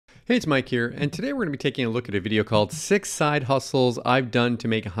Hey, it's Mike here, and today we're going to be taking a look at a video called 6 Side Hustles I've Done to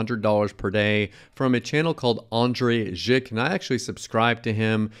Make $100 per Day from a channel called Andrei Jikh, and I actually subscribe to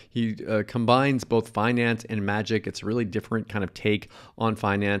him. He combines both finance and magic. It's a really different kind of take on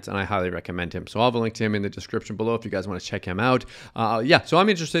finance, and I highly recommend him. So I'll have a link to him in the description below if you guys want to check him out. Yeah, so I'm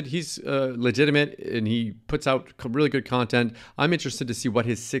interested. He's legitimate, and he puts out really good content. I'm interested to see what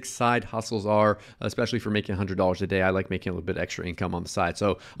his 6 side hustles are, especially for making $100 a day. I like making a little bit extra income on the side.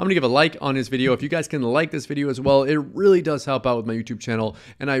 So I'm going to give a like on his video. If you guys can like this video as well, it really does help out with my YouTube channel,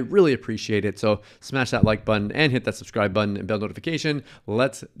 and I really appreciate it. So smash that like button and hit that subscribe button and bell notification.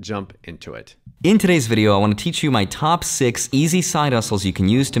 Let's jump into it. In today's video, I want to teach you my top 6 easy side hustles you can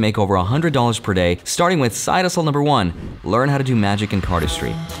use to make over $100 per day, starting with side hustle number 1, learn how to do magic in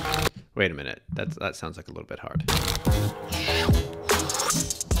cardistry. Wait a minute, that sounds like a little bit hard.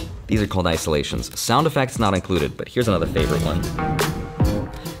 These are called isolations. Sound effects not included, but here's another favorite one.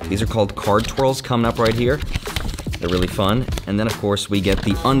 These are called card twirls coming up right here. They're really fun. And then of course we get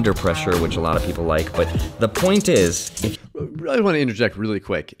the under pressure, which a lot of people like. But the point is, I really want to interject really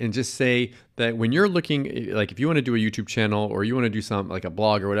quick and just say that when you're looking, like if you want to do a YouTube channel or you want to do something like a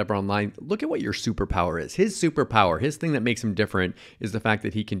blog or whatever online, look at what your superpower is. His superpower, his thing that makes him different is the fact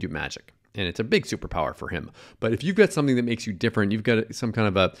that he can do magic. And it's a big superpower for him. But if you've got something that makes you different, you've got some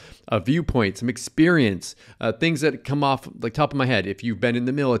kind of a viewpoint, some experience, things that come off like top of my head. If you've been in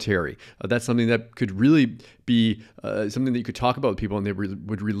the military, that's something that could really be something that you could talk about with people and they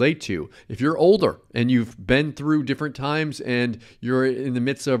would relate to. If you're older and you've been through different times and you're in the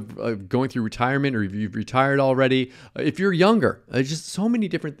midst of going through retirement, or if you've retired already, if you're younger, just so many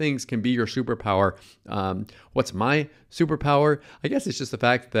different things can be your superpower. What's my superpower? I guess it's just the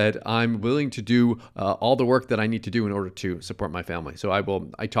fact that I'm willing to do all the work that I need to do in order to support my family. So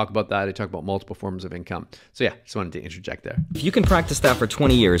I talk about that. I talk about multiple forms of income. So yeah, just wanted to interject there. if you can practice that for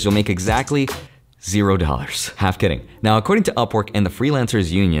 20 years, you'll make exactly $0. Half kidding. Now, according to Upwork and the Freelancers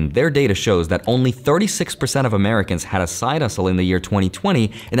Union, their data shows that only 36% of Americans had a side hustle in the year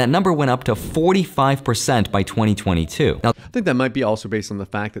 2020, and that number went up to 45% by 2022. Now, I think that might be also based on the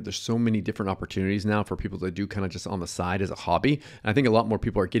fact that there's so many different opportunities now for people to do kind of just on the side as a hobby. And I think a lot more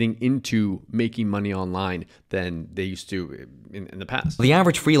people are getting into making money online than they used to in the past. the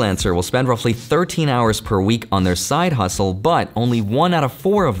average freelancer will spend roughly 13 hours per week on their side hustle, but only 1 out of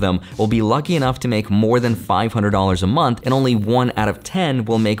 4 of them will be lucky enough to make more than $500 a month, and only 1 out of 10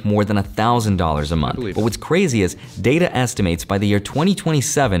 will make more than $1,000 a month. But what's crazy is data estimates by the year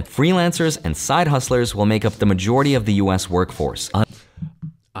 2027, freelancers and side hustlers will make up the majority of the US workforce.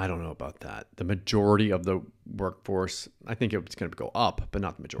 I don't know about that. The majority of the workforce, I think it's going to go up, but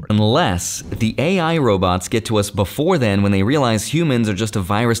not the majority. Unless the AI robots get to us before then, when they realize humans are just a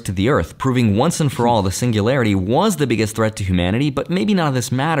virus to the earth, proving once and for all the singularity was the biggest threat to humanity. But maybe none of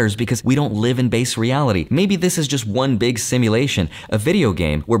this matters because we don't live in base reality. Maybe this is just one big simulation, a video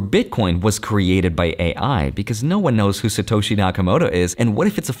game where Bitcoin was created by AI, because no one knows who Satoshi Nakamoto is. And what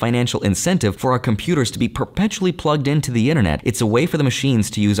if it's a financial incentive for our computers to be perpetually plugged into the internet? It's a way for the machines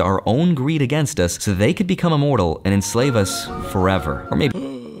to use our own greed against us so they could become immortal and enslave us forever. Or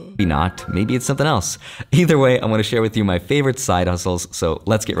maybe not, maybe it's something else. Either way, I want to share with you my favorite side hustles, so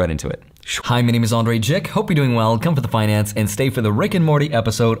let's get right into it. Hi, my name is Andrei Jikh. Hope you're doing well. Come for the finance and stay for the Rick and Morty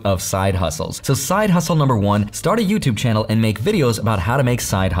episode of Side Hustles. So side hustle number 1, start a YouTube channel and make videos about how to make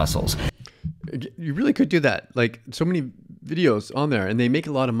side hustles. You really could do that. Like so many videos on there, and they make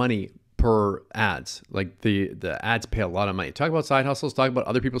a lot of money per ads. Like the ads pay a lot of money. Talk about side hustles, talk about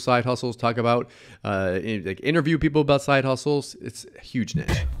other people's side hustles, talk about like interview people about side hustles. It's a huge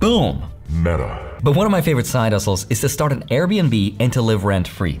niche. Boom. Meta. But one of my favorite side hustles is to start an Airbnb and to live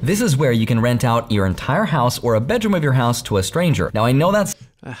rent-free. This is where you can rent out your entire house or a bedroom of your house to a stranger. Now I know that's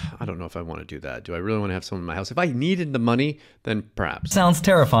I don't know if I want to do that. Do I really want to have someone in my house? If I needed the money, then perhaps. Sounds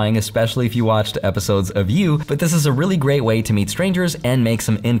terrifying, especially if you watched episodes of You, but this is a really great way to meet strangers and make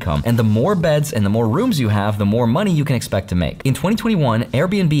some income. And the more beds and the more rooms you have, the more money you can expect to make. In 2021,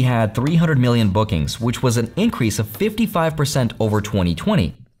 Airbnb had 300 million bookings, which was an increase of 55% over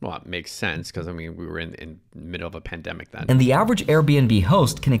 2020. Well, it makes sense because, I mean, we were in the middle of a pandemic then. And the average Airbnb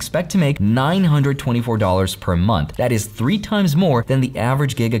host can expect to make $924 per month. That is 3 times more than the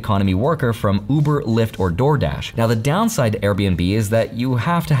average gig economy worker from Uber, Lyft, or DoorDash. Now, the downside to Airbnb is that you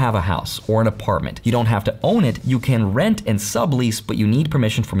have to have a house or an apartment. You don't have to own it. You can rent and sublease, but you need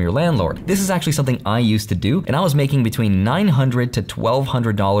permission from your landlord. This is actually something I used to do, and I was making between $900 to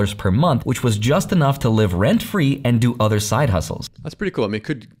 $1,200 per month, which was just enough to live rent-free and do other side hustles. That's pretty cool. I mean, it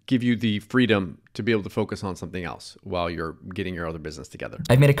could give you the freedom to be able to focus on something else while you're getting your other business together.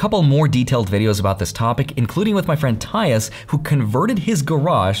 I've made a couple more detailed videos about this topic, including with my friend Tyus, who converted his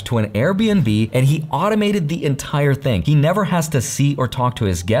garage to an Airbnb and he automated the entire thing. He never has to see or talk to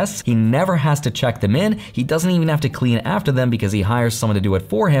his guests. He never has to check them in. He doesn't even have to clean after them because he hires someone to do it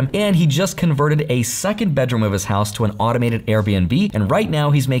for him. And he just converted a second bedroom of his house to an automated Airbnb. And right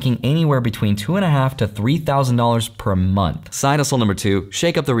now he's making anywhere between $2,500 to $3,000 per month. Side hustle number 2,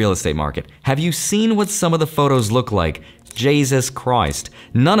 shake up the real estate market. Have you seen what some of the photos look like? Jesus Christ.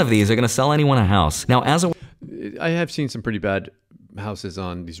 None of these are going to sell anyone a house. Now, I have seen some pretty bad houses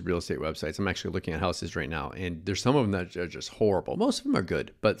on these real estate websites. I'm actually looking at houses right now, and there's some of them that are just horrible. Most of them are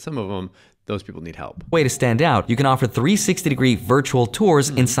good, but some of them, those people need help. Way to stand out, you can offer 360-degree virtual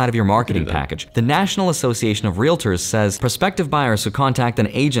tours inside of your marketing package. The National Association of Realtors says prospective buyers who contact an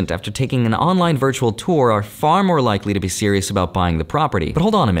agent after taking an online virtual tour are far more likely to be serious about buying the property. But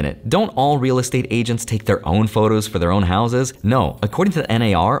hold on a minute, don't all real estate agents take their own photos for their own houses? No, according to the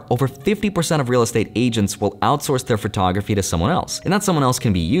NAR, over 50% of real estate agents will outsource their photography to someone else. And that someone else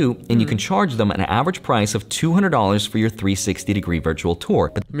can be you, and you can charge them an average price of $200 for your 360-degree virtual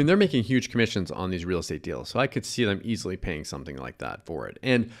tour. I mean, they're making huge commissions on these real estate deals, so I could see them easily paying something like that for it.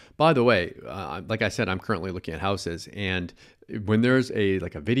 And by the way, like I said, I'm currently looking at houses, and when there's a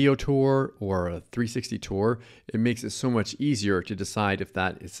video tour or a 360 tour, it makes it so much easier to decide if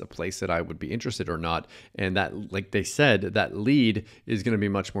that is a place that I would be interested or not. And that, like they said, that lead is going to be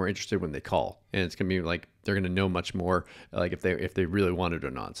much more interested when they call, and it's going to be like they're going to know much more, like if they really want it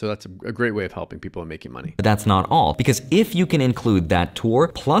or not. So that's a great way of helping people and making money. But that's not all, because if you can include that tour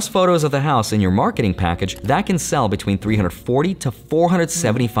plus photos of the house in your marketing package, that can sell between $340 to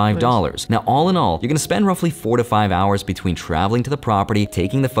 $475. Now, all in all, you're going to spend roughly 4 to 5 hours between traveling to the property,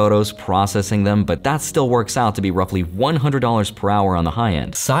 taking the photos, processing them, but that still works out to be roughly $100 per hour on the high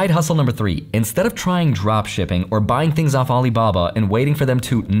end. Side hustle number 3, instead of trying drop shipping or buying things off Alibaba and waiting for them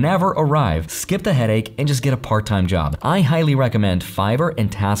to never arrive, skip the headache and just get a part-time job. I highly recommend Fiverr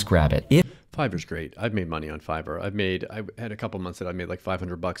and TaskRabbit. Fiverr's great. I've made money on Fiverr. I had a couple months that I made like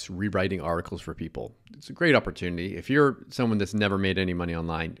 $500 rewriting articles for people. It's a great opportunity. If you're someone that's never made any money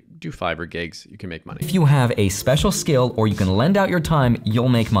online, do Fiverr gigs. You can make money. If you have a special skill or you can lend out your time, you'll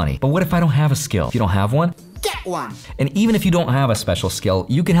make money. But what if I don't have a skill? If you don't have one, get one. And even if you don't have a special skill,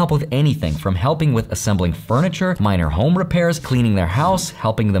 you can help with anything from helping with assembling furniture, minor home repairs, cleaning their house,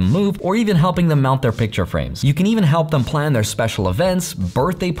 helping them move, or even helping them mount their picture frames. You can even help them plan their special events,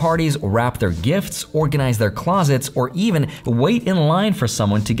 birthday parties, wrap their gifts, organize their closets, or even wait in line for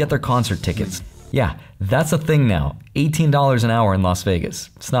someone to get their concert tickets. Yeah, that's a thing now. $18 an hour in Las Vegas.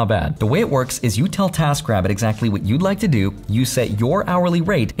 It's not bad. The way it works is you tell TaskRabbit exactly what you'd like to do, you set your hourly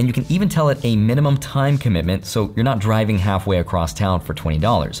rate, and you can even tell it a minimum time commitment so you're not driving halfway across town for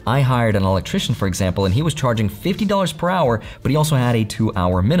 $20. I hired an electrician, for example, and he was charging $50 per hour, but he also had a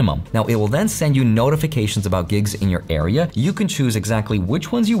 2-hour minimum. Now, it will then send you notifications about gigs in your area. You can choose exactly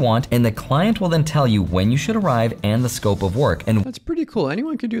which ones you want, and the client will then tell you when you should arrive and the scope of work. And that's pretty cool.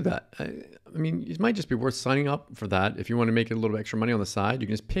 Anyone can do that. I mean, it might just be worth signing up for that. If you want to make a little extra money on the side, you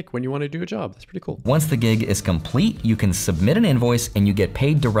can just pick when you want to do a job. That's pretty cool. Once the gig is complete, you can submit an invoice and you get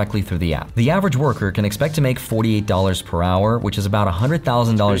paid directly through the app. The average worker can expect to make $48 per hour, which is about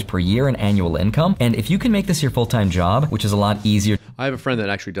 $100,000 per year in annual income. And if you can make this your full-time job, which is a lot easier. I have a friend that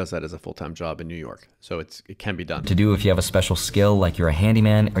actually does that as a full-time job in New York, so it can be done. To do if you have a special skill like you're a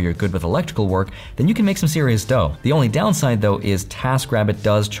handyman or you're good with electrical work, then you can make some serious dough. The only downside though is TaskRabbit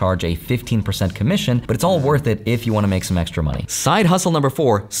does charge a 15% commission, but it's all worth it if you want to make some extra money. Side hustle number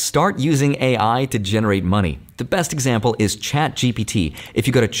 4, start using AI to generate money. The best example is ChatGPT. If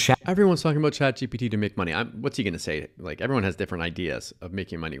you go to everyone's talking about ChatGPT to make money. What's he going to say? Like, everyone has different ideas of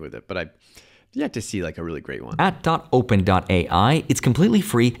making money with it, but I've yet to see like a really great one. Chat.open.ai. It's completely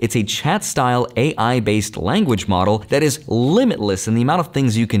free. It's a chat-style AI-based language model that is limitless in the amount of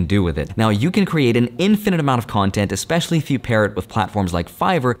things you can do with it. Now, you can create an infinite amount of content, especially if you pair it with platforms like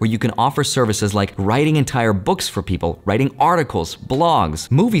Fiverr, where you can offer services like writing entire books for people, writing articles, blogs,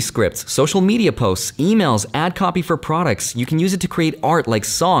 movie scripts, social media posts, emails, ad copy for products. You can use it to create art like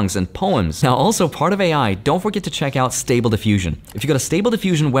songs and poems. Now, also part of AI, don't forget to check out Stable Diffusion. If you go to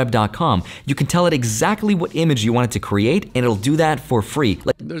StableDiffusionWeb.com, you can tell it exactly what image you want it to create, and it'll do that for free.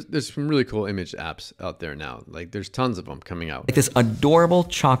 There's some really cool image apps out there now. Like, there's tons of them coming out. Like this adorable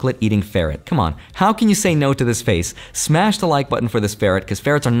chocolate-eating ferret. Come on, how can you say no to this face? Smash the like button for this ferret, because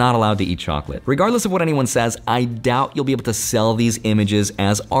ferrets are not allowed to eat chocolate. Regardless of what anyone says, I doubt you'll be able to sell these images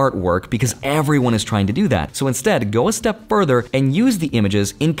as artwork because everyone is trying to do that. So instead, go a step further and use the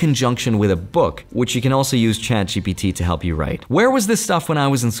images in conjunction with a book, which you can also use ChatGPT to help you write. Where was this stuff when I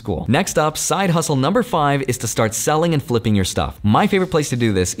was in school? Next up, Side hustle number 5 is to start selling and flipping your stuff. My favorite place to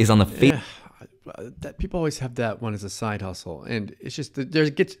do this is on the Facebook. That people always have that one as a side hustle, and it's just that there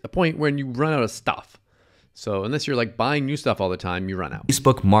gets a point when you run out of stuff. So unless you're like buying new stuff all the time, you run out.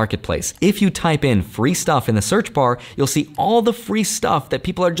 Facebook Marketplace. If you type in free stuff in the search bar, you'll see all the free stuff that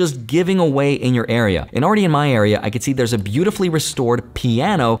people are just giving away in your area. And already in my area, I could see there's a beautifully restored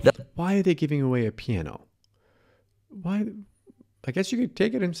piano. Why are they giving away a piano? Why? I guess you could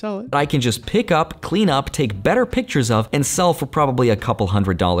take it and sell it. I can just pick up, clean up, take better pictures of, and sell for probably a couple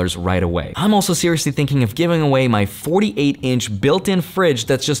 $100s right away. I'm also seriously thinking of giving away my 48-inch built-in fridge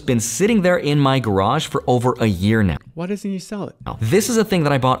that's just been sitting there in my garage for over a year now. Why doesn't you sell it? This is a thing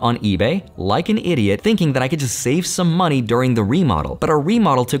that I bought on eBay, like an idiot, thinking that I could just save some money during the remodel. But our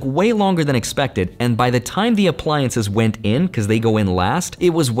remodel took way longer than expected, and by the time the appliances went in, because they go in last, it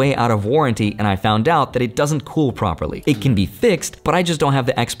was way out of warranty, and I found out that it doesn't cool properly. It can be fixed, but I just don't have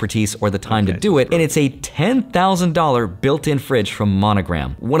the expertise or the time to do it, and it's a $10,000 built-in fridge from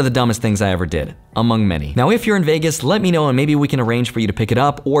Monogram. One of the dumbest things I ever did, among many. Now, if you're in Vegas, let me know and maybe we can arrange for you to pick it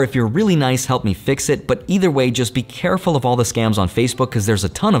up, or if you're really nice, help me fix it. But either way, just be careful of all the scams on Facebook because there's a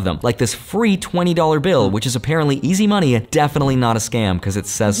ton of them, like this free $20 bill, which is apparently easy money, definitely not a scam because it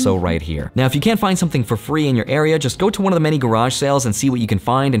says so right here. Now, if you can't find something for free in your area, just go to one of the many garage sales and see what you can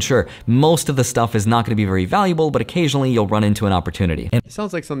find. And sure, most of the stuff is not going to be very valuable, but occasionally you'll run into an opportunity. It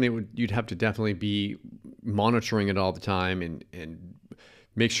sounds like something you'd have to definitely be monitoring it all the time and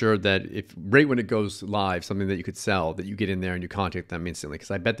make sure that if right when it goes live, something that you could sell, that you get in there and you contact them instantly, because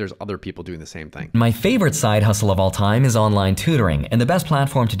I bet there's other people doing the same thing. My favorite side hustle of all time is online tutoring, and the best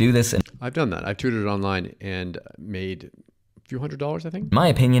platform to do this, I've done that. I've tutored online and made few $100s, I think. My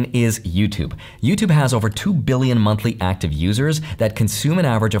opinion is YouTube. YouTube has over 2 billion monthly active users that consume an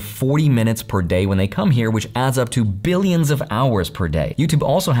average of 40 minutes per day when they come here, which adds up to billions of hours per day. YouTube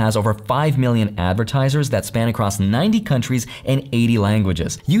also has over 5 million advertisers that span across 90 countries and 80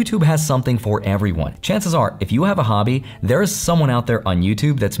 languages. YouTube has something for everyone. Chances are, if you have a hobby, there is someone out there on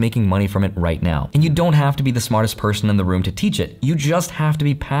YouTube that's making money from it right now. And you don't have to be the smartest person in the room to teach it. You just have to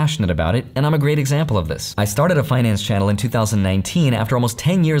be passionate about it, and I'm a great example of this. I started a finance channel in 2019 after almost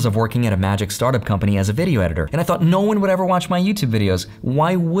 10 years of working at a magic startup company as a video editor, and I thought no one would ever watch my YouTube videos.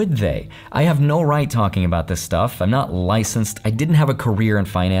 Why would they? I have no right talking about this stuff. I'm not licensed. I didn't have a career in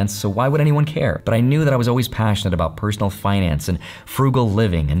finance, so why would anyone care? But I knew that I was always passionate about personal finance and frugal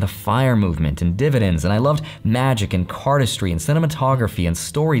living and the FIRE movement and dividends, and I loved magic and cardistry and cinematography and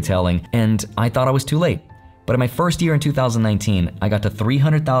storytelling, and I thought I was too late. But in my first year in 2019, I got to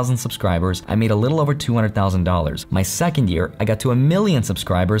 300,000 subscribers. I made a little over $200,000. My second year, I got to 1 million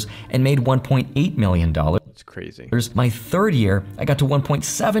subscribers and made $1.8 million. That's crazy. My third year, I got to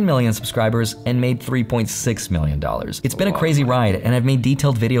 1.7 million subscribers and made $3.6 million. It's been a crazy ride, and I've made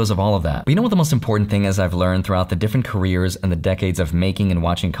detailed videos of all of that. But you know what the most important thing is I've learned throughout the different careers and the decades of making and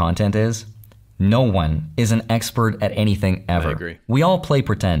watching content is? No one is an expert at anything ever. I agree. We all play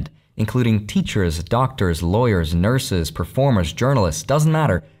pretend, including teachers, doctors, lawyers, nurses, performers, journalists, doesn't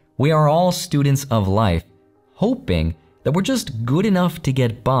matter. We are all students of life, hoping that we're just good enough to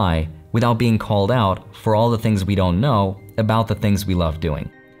get by without being called out for all the things we don't know about the things we love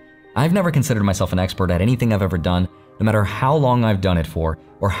doing. I've never considered myself an expert at anything I've ever done, no matter how long I've done it for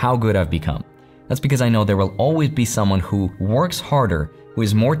or how good I've become. That's because I know there will always be someone who works harder, who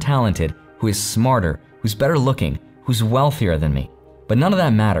is more talented, who is smarter, who's better looking, who's wealthier than me. But none of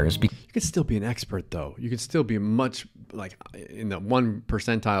that matters. You could still be an expert, though. You could still be much like in the 1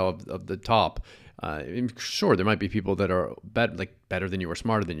 percentile of the top. Sure, there might be people that are better than you or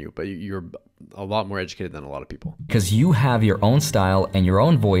smarter than you, but you're a lot more educated than a lot of people. Because you have your own style and your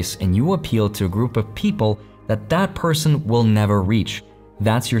own voice, and you appeal to a group of people that person will never reach.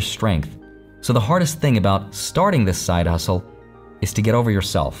 That's your strength. So the hardest thing about starting this side hustle is to get over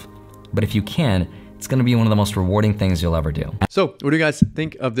yourself. But if you can, it's going to be one of the most rewarding things you'll ever do. So what do you guys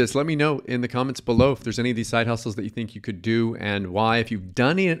think of this? Let me know in the comments below if there's any of these side hustles that you think you could do and why. If you've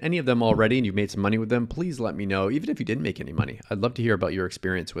done any of them already and you've made some money with them, please let me know. Even if you didn't make any money, I'd love to hear about your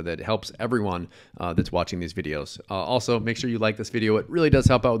experience with it. It helps everyone that's watching these videos. Also, make sure you like this video. It really does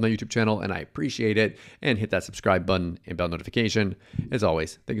help out with my YouTube channel, and I appreciate it. And hit that subscribe button and bell notification. As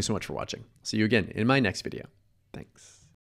always, thank you so much for watching. See you again in my next video. Thanks.